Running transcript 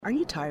Are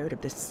you tired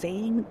of the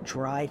same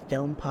dry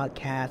film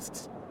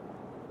podcasts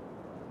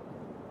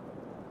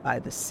by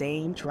the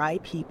same dry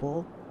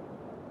people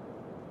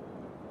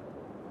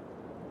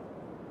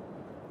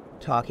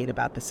talking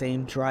about the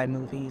same dry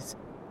movies?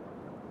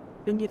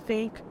 Then you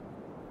think,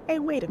 hey,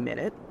 wait a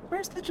minute,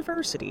 where's the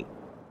diversity?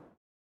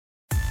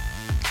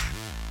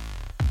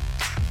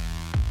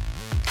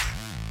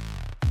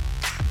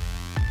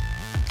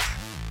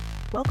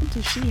 Welcome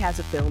to She Has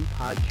a Film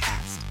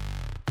podcast.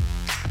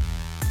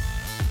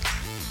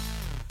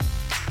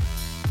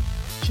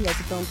 She Has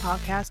a Film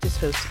podcast is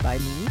hosted by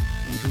me,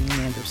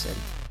 Adrienne Anderson.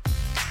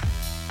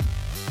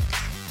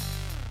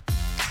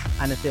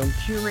 I'm a film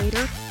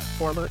curator,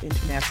 former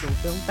International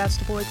Film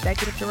Festival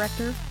executive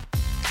director,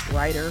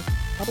 writer,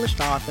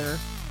 published author,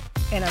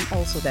 and I'm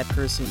also that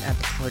person at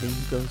the party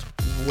who goes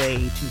way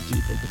too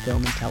deep into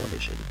film and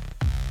television.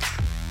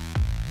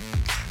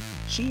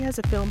 She Has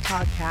a Film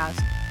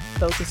podcast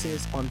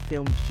focuses on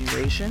film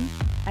curation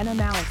and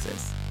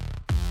analysis,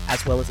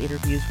 as well as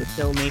interviews with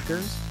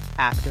filmmakers,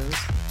 actors,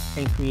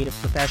 and creative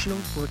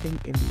professionals working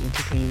in the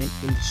entertainment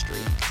industry.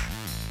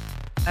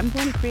 I'm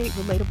going to create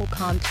relatable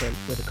content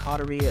with a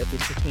coterie of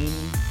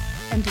entertaining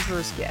and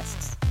diverse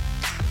guests,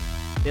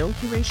 film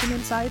curation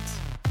insights,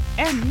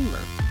 and humor.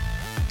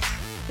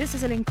 This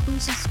is an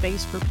inclusive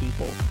space for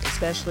people,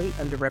 especially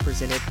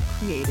underrepresented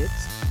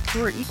creatives,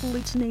 who are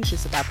equally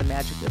tenacious about the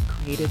magic of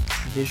creative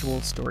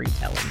visual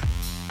storytelling.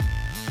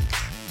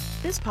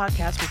 This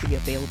podcast will be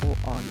available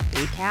on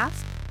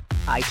Acast,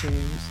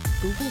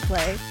 iTunes, Google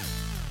Play,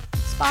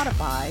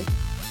 Spotify,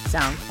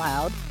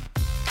 SoundCloud,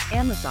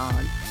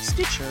 Amazon,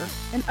 Stitcher,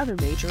 and other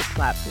major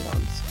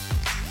platforms.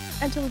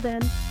 Until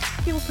then,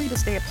 feel free to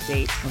stay up to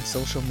date on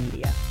social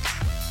media.